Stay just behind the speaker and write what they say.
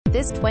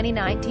This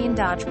 2019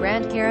 Dodge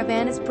Grand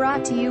Caravan is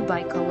brought to you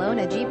by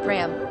Kelowna Jeep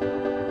Ram.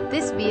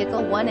 This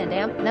vehicle won an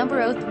AMP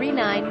number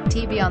 039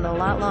 TB on the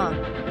lot long.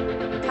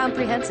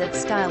 Comprehensive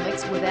style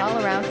mixed with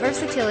all-around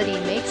versatility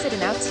makes it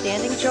an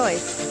outstanding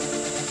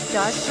choice.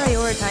 Dodge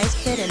prioritized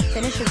fit and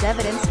finish is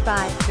evidenced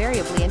by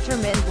variably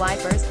intermittent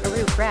wipers, a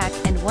roof rack,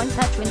 and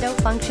one-touch window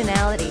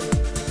functionality.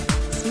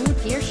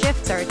 Smooth gear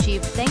shifts are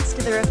achieved thanks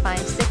to the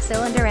refined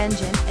 6-cylinder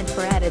engine, and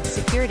for added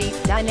security,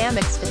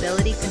 dynamic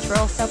stability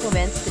control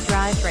supplements the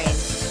drivetrain.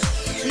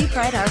 We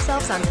pride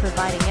ourselves on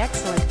providing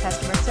excellent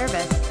customer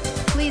service.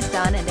 Please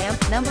don an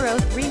AMP number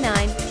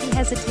 039,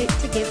 hesitate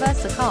to give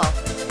us a call.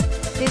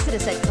 Visit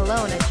us at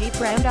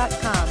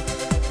KelownaJeepRam.com.